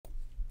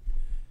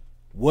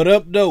What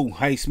up, though?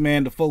 Heist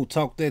Man the Foe,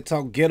 talk that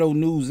talk, ghetto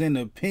news and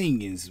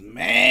opinions.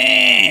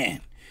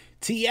 Man,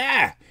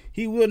 T.I.,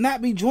 he will not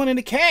be joining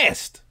the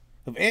cast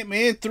of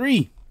Ant-Man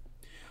 3.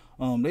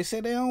 They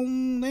said they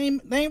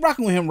ain't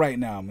rocking with him right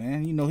now,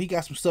 man. You know, he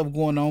got some stuff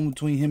going on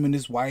between him and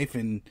his wife,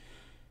 and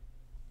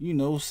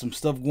some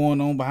stuff going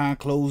on behind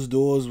closed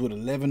doors with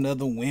 11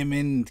 other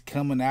women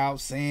coming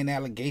out saying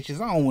allegations.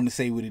 I don't want to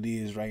say what it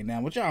is right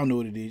now, but y'all know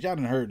what it is. Y'all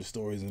done heard the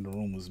stories and the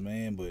rumors,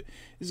 man. But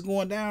it's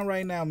going down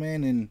right now,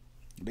 man, and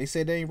they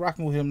said they ain't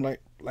rocking with him like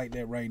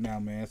that right now,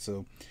 man.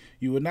 So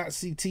you will not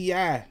see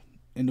T.I.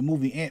 in the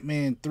movie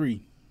Ant-Man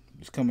 3.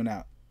 It's coming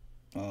out.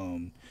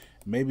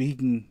 Maybe he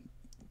can,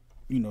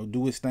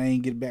 do his thing,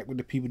 get back with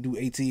the people, do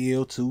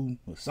ATL 2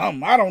 or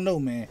something. I don't know,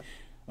 man.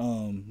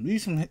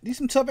 These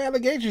some tough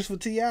allegations for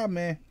T.I.,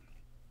 man.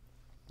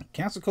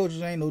 Cancel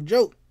cultures ain't no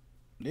joke.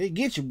 They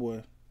get you,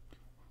 boy.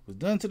 What's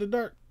done to the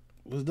dark,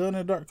 what's done in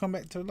the dark, come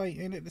back to the light.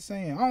 Ain't it the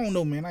same? I don't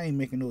know, man. I ain't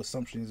making no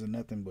assumptions or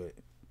nothing, but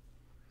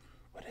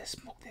where there's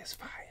smoke, there's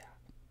fire.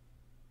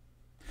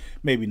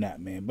 Maybe not,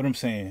 man. But I'm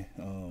saying,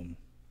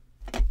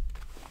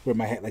 wear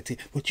my hat like,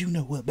 what you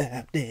know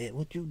about that?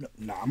 What you know?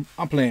 Nah,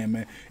 I'm playing,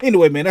 man.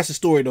 Anyway, man, that's the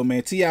story, though,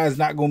 man. T.I. is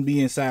not gonna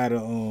be inside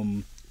of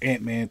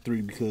Ant-Man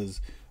 3 because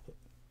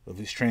of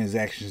his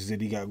transactions that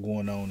he got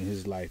going on in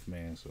his life,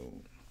 man. So,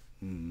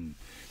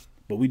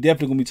 but we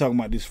definitely gonna be talking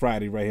about this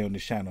Friday right here on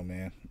this channel,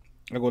 man.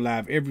 I go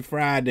live every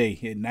Friday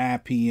at 9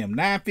 p.m.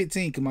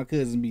 9:15 because my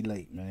cousin be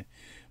late, man.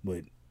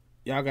 But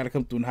y'all gotta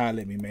come through and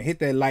holler at me, man. Hit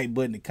that like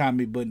button, the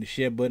comment button, the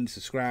share button, the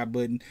subscribe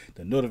button,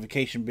 the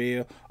notification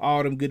bell,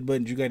 all them good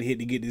buttons you gotta hit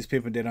to get this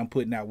pimping that I'm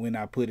putting out when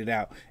I put it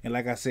out. And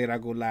like I said, I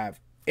go live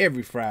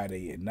every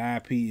Friday at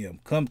 9 p.m.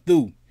 Come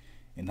through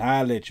and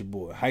holler at your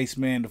boy, Heist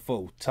Man the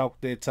Foe.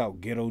 Talk that talk,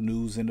 ghetto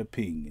news and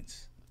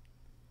opinions.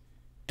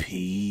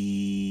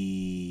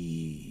 Peace.